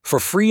For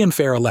Free and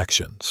Fair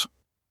Elections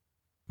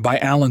by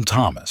Alan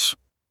Thomas.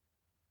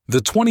 The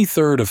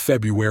 23rd of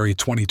February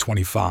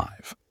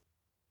 2025.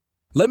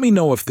 Let me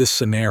know if this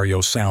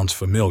scenario sounds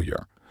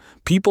familiar.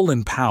 People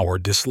in power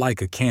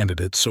dislike a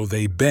candidate, so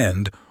they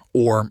bend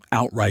or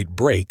outright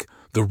break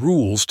the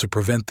rules to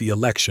prevent the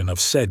election of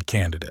said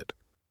candidate.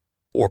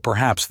 Or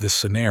perhaps this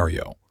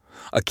scenario.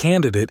 A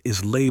candidate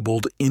is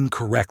labeled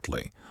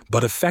incorrectly,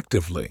 but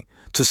effectively,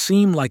 to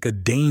seem like a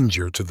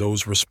danger to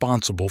those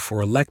responsible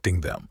for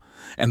electing them,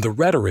 and the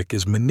rhetoric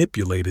is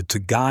manipulated to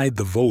guide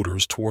the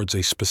voters towards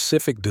a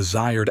specific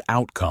desired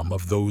outcome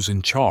of those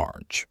in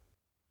charge.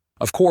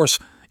 Of course,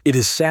 it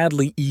is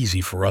sadly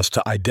easy for us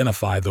to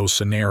identify those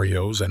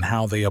scenarios and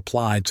how they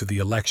applied to the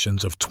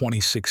elections of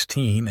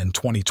 2016 and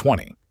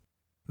 2020.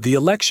 The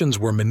elections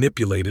were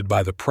manipulated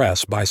by the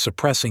press by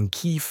suppressing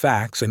key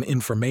facts and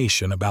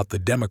information about the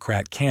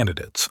Democrat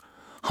candidates: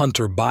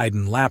 Hunter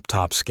Biden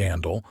laptop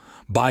scandal,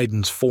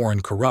 Biden's foreign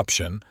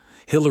corruption,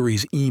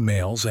 Hillary's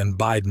emails, and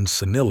Biden's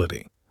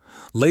senility,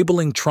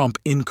 labeling Trump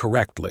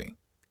incorrectly,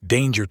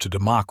 danger to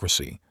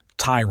democracy,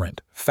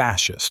 tyrant,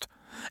 fascist,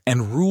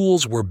 and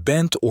rules were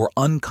bent or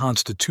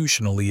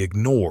unconstitutionally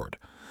ignored,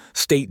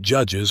 state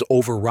judges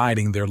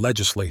overriding their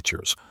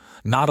legislatures,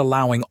 not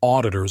allowing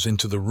auditors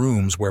into the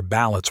rooms where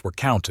ballots were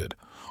counted,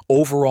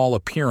 overall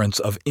appearance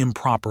of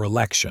improper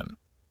election.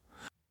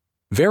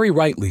 Very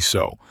rightly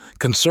so,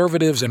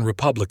 conservatives and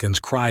Republicans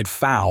cried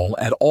foul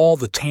at all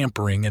the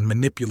tampering and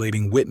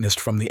manipulating witnessed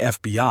from the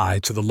FBI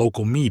to the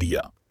local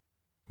media.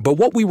 But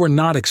what we were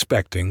not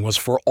expecting was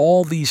for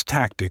all these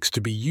tactics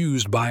to be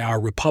used by our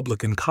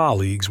Republican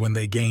colleagues when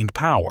they gained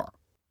power.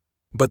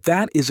 But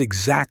that is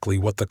exactly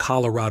what the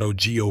Colorado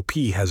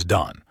GOP has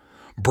done: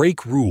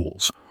 break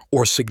rules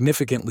or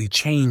significantly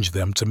change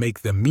them to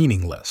make them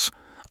meaningless,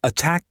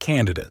 attack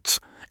candidates,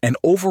 and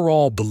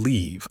overall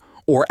believe,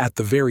 or at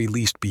the very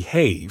least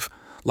behave,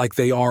 like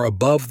they are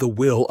above the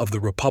will of the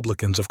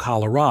Republicans of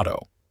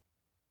Colorado.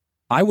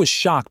 I was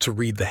shocked to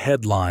read the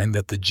headline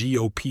that the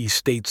GOP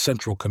State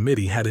Central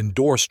Committee had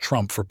endorsed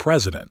Trump for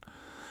president,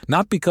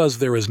 not because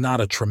there is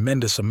not a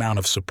tremendous amount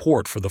of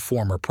support for the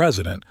former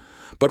president,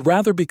 but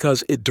rather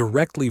because it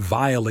directly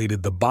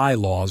violated the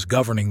bylaws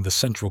governing the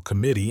Central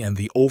Committee and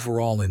the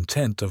overall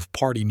intent of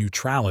party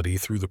neutrality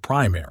through the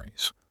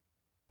primaries.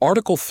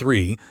 Article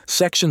 3,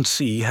 Section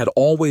C had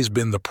always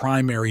been the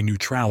primary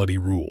neutrality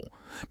rule,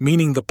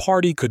 meaning the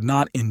party could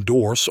not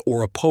endorse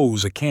or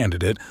oppose a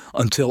candidate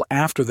until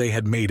after they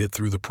had made it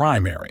through the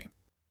primary.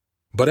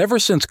 But ever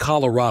since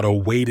Colorado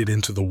waded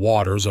into the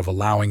waters of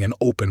allowing an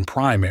open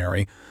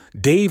primary,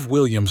 Dave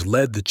Williams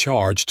led the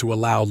charge to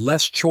allow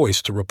less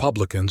choice to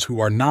Republicans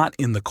who are not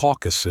in the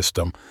caucus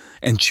system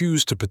and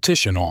choose to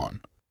petition on.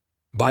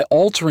 By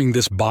altering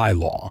this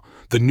bylaw,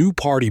 the new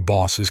party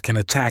bosses can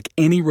attack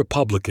any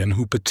Republican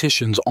who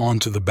petitions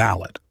onto the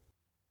ballot.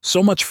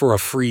 So much for a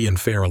free and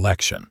fair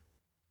election.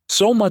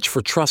 So much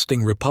for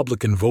trusting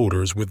Republican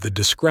voters with the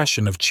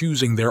discretion of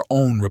choosing their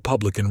own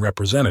Republican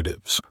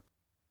representatives.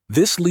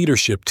 This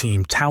leadership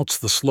team touts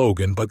the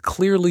slogan but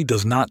clearly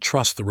does not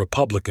trust the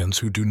Republicans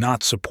who do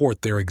not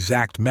support their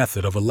exact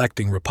method of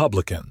electing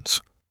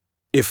Republicans.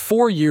 If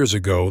 4 years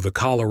ago the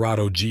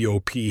Colorado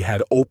GOP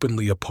had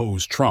openly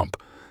opposed Trump,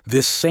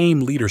 this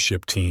same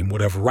leadership team would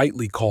have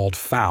rightly called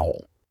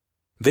foul.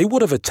 They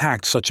would have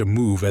attacked such a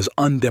move as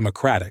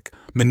undemocratic,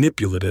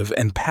 manipulative,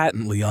 and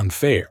patently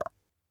unfair.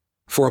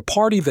 For a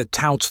party that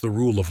touts the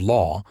rule of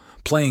law,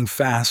 playing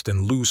fast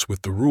and loose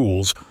with the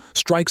rules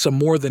strikes a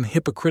more than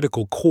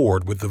hypocritical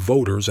chord with the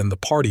voters and the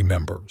party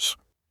members.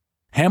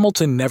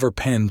 Hamilton never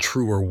penned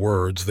truer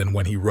words than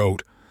when he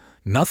wrote,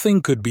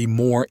 "Nothing could be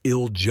more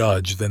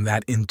ill-judged than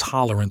that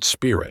intolerant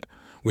spirit,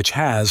 which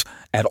has,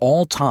 at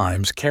all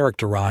times,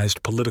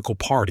 characterized political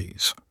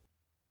parties."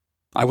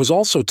 I was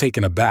also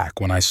taken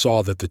aback when I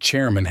saw that the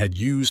chairman had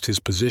used his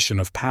position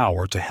of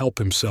power to help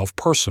himself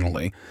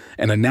personally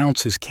and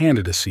announce his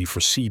candidacy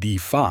for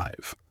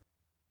CD5.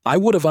 I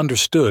would have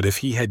understood if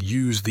he had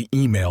used the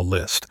email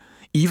list,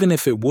 even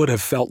if it would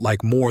have felt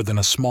like more than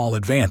a small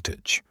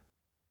advantage.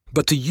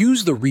 But to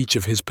use the reach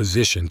of his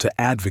position to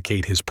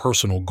advocate his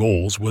personal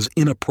goals was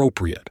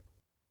inappropriate.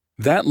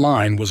 That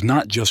line was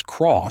not just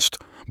crossed,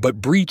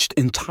 but breached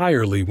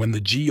entirely when the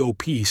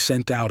GOP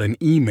sent out an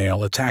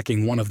email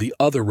attacking one of the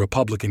other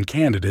Republican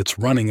candidates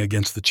running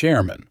against the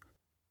chairman.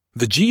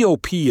 The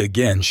GOP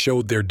again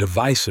showed their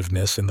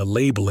divisiveness in the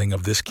labeling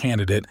of this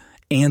candidate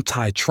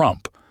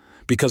anti-Trump,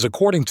 because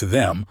according to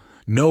them,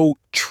 no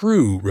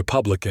true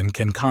Republican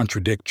can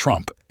contradict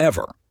Trump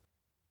ever.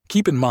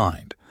 Keep in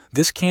mind,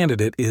 this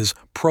candidate is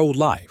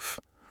pro-life,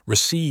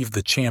 received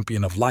the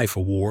Champion of Life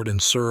Award and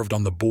served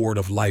on the board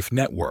of Life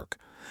Network,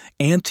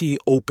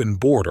 anti-open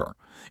border,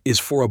 is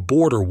for a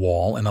border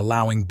wall and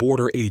allowing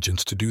border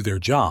agents to do their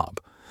job,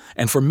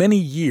 and for many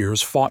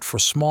years fought for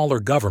smaller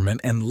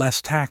government and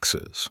less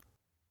taxes.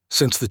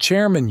 Since the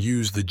chairman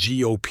used the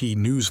GOP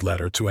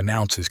newsletter to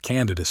announce his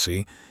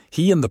candidacy,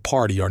 he and the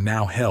party are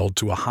now held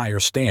to a higher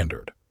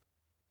standard.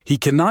 He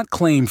cannot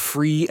claim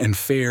free and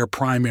fair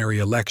primary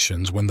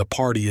elections when the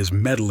party is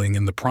meddling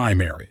in the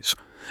primaries,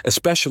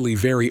 especially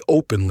very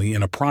openly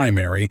in a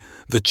primary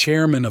the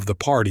chairman of the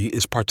party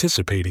is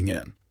participating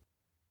in.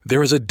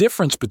 There is a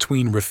difference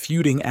between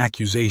refuting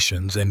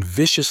accusations and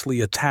viciously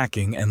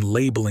attacking and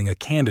labeling a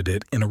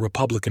candidate in a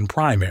Republican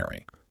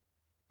primary.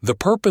 The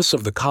purpose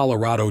of the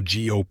Colorado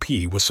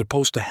GOP was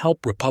supposed to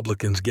help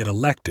Republicans get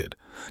elected,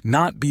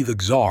 not be the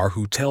czar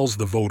who tells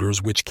the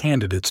voters which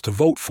candidates to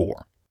vote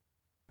for.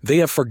 They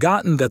have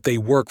forgotten that they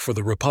work for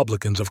the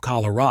Republicans of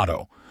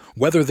Colorado,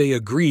 whether they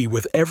agree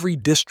with every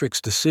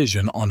district's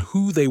decision on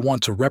who they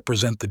want to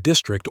represent the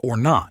district or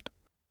not.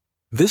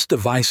 This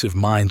divisive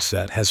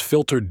mindset has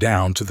filtered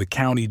down to the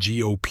county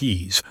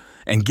GOPs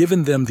and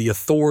given them the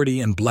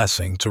authority and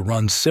blessing to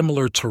run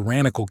similar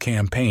tyrannical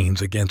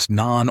campaigns against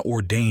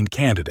non-ordained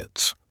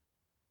candidates.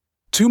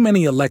 Too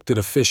many elected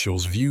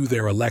officials view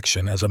their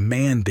election as a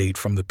mandate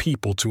from the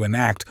people to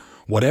enact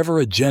whatever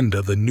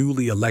agenda the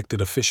newly elected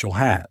official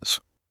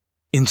has.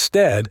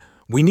 Instead,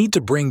 we need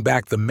to bring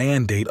back the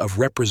mandate of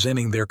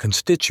representing their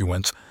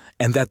constituents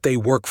and that they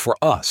work for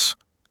us,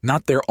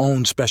 not their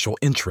own special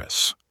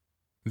interests.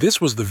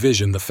 This was the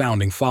vision the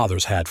Founding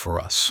Fathers had for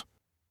us.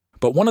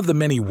 But one of the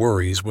many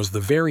worries was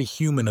the very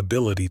human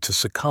ability to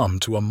succumb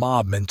to a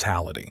mob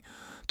mentality,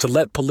 to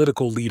let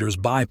political leaders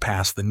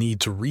bypass the need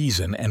to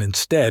reason and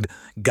instead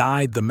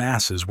guide the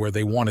masses where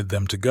they wanted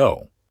them to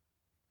go.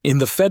 In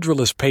the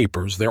Federalist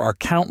Papers, there are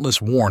countless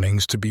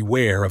warnings to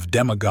beware of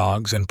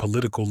demagogues and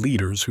political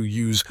leaders who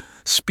use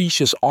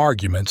specious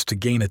arguments to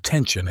gain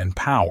attention and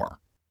power.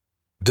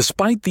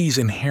 Despite these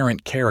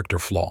inherent character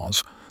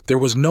flaws, there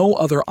was no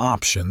other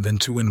option than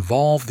to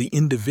involve the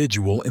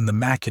individual in the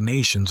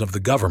machinations of the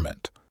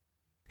government.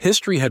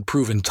 History had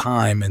proven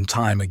time and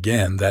time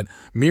again that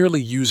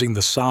merely using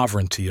the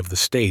sovereignty of the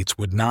states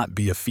would not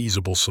be a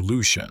feasible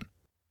solution.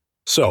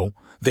 So,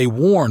 they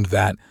warned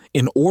that,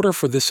 in order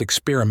for this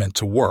experiment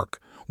to work,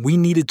 we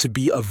needed to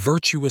be a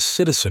virtuous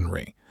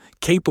citizenry,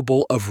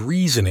 capable of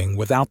reasoning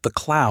without the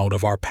cloud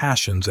of our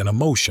passions and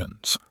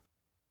emotions.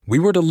 We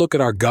were to look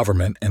at our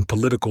government and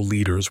political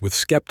leaders with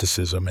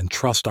skepticism and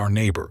trust our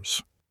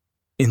neighbors.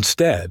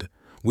 Instead,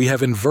 we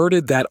have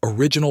inverted that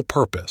original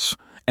purpose,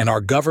 and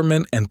our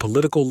government and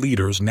political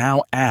leaders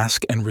now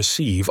ask and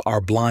receive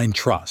our blind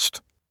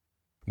trust.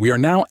 We are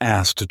now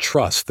asked to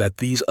trust that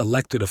these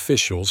elected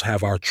officials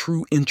have our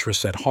true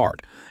interests at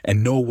heart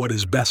and know what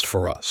is best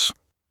for us.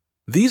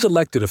 These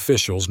elected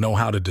officials know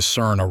how to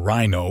discern a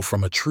rhino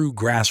from a true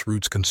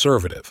grassroots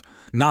conservative,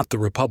 not the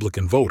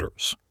Republican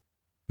voters.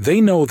 They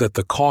know that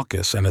the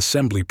caucus and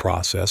assembly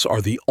process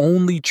are the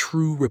only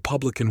true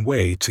Republican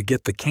way to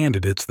get the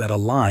candidates that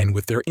align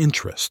with their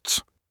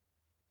interests.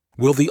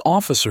 Will the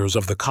officers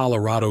of the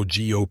Colorado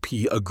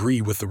GOP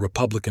agree with the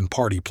Republican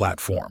Party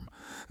platform,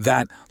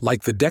 that,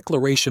 like the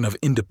Declaration of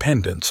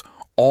Independence,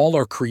 all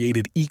are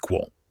created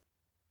equal?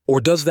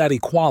 Or does that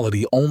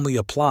equality only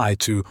apply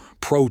to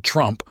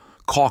pro-Trump,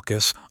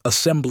 caucus,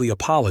 assembly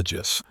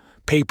apologists,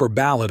 paper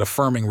ballot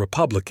affirming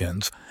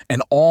Republicans,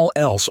 and all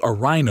else are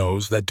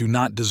rhinos that do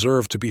not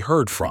deserve to be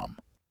heard from?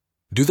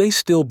 Do they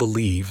still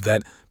believe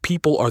that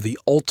people are the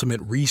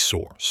ultimate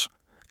resource,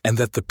 and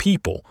that the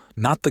people,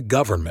 not the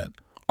government,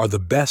 are the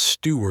best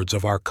stewards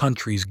of our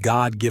country's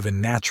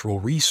God-given natural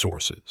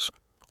resources?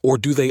 Or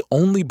do they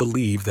only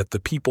believe that the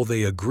people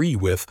they agree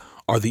with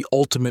are the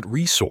ultimate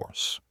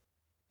resource?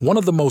 One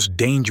of the most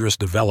dangerous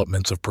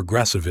developments of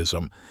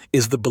progressivism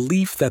is the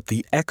belief that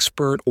the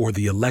expert or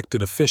the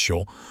elected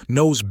official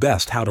knows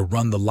best how to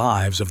run the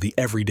lives of the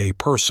everyday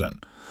person,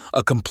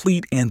 a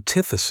complete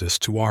antithesis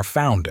to our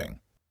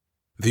founding.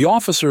 The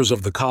officers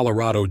of the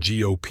Colorado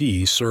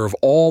GOP serve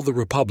all the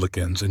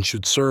Republicans and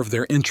should serve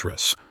their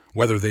interests,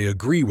 whether they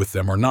agree with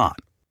them or not.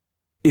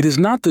 It is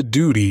not the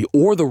duty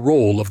or the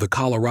role of the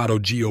Colorado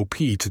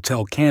GOP to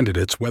tell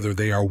candidates whether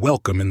they are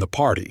welcome in the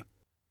party.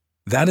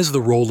 That is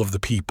the role of the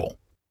people.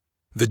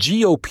 The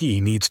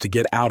GOP needs to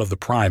get out of the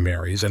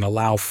primaries and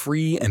allow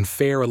free and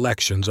fair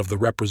elections of the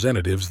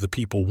representatives the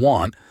people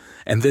want,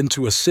 and then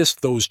to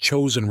assist those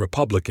chosen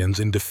Republicans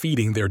in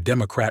defeating their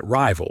Democrat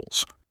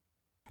rivals.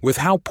 With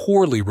how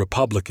poorly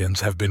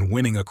Republicans have been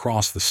winning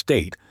across the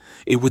state,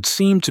 it would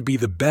seem to be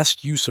the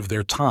best use of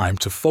their time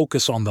to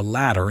focus on the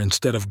latter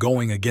instead of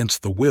going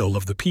against the will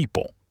of the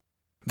people.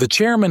 The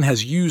chairman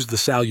has used the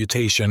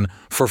salutation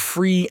for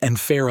free and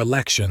fair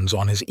elections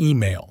on his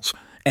emails,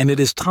 and it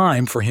is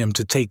time for him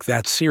to take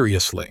that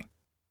seriously.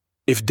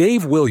 If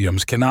Dave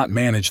Williams cannot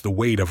manage the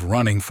weight of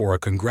running for a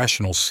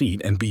congressional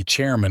seat and be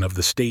chairman of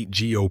the state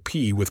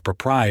GOP with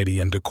propriety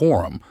and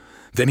decorum,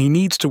 then he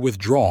needs to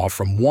withdraw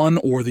from one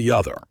or the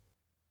other.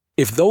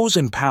 If those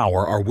in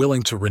power are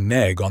willing to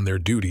renege on their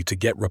duty to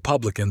get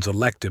Republicans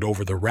elected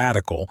over the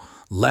radical,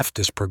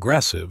 leftist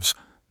progressives,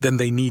 then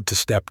they need to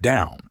step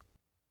down.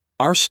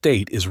 Our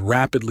state is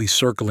rapidly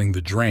circling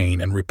the drain,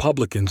 and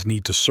Republicans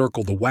need to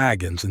circle the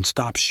wagons and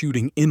stop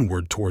shooting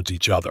inward towards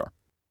each other.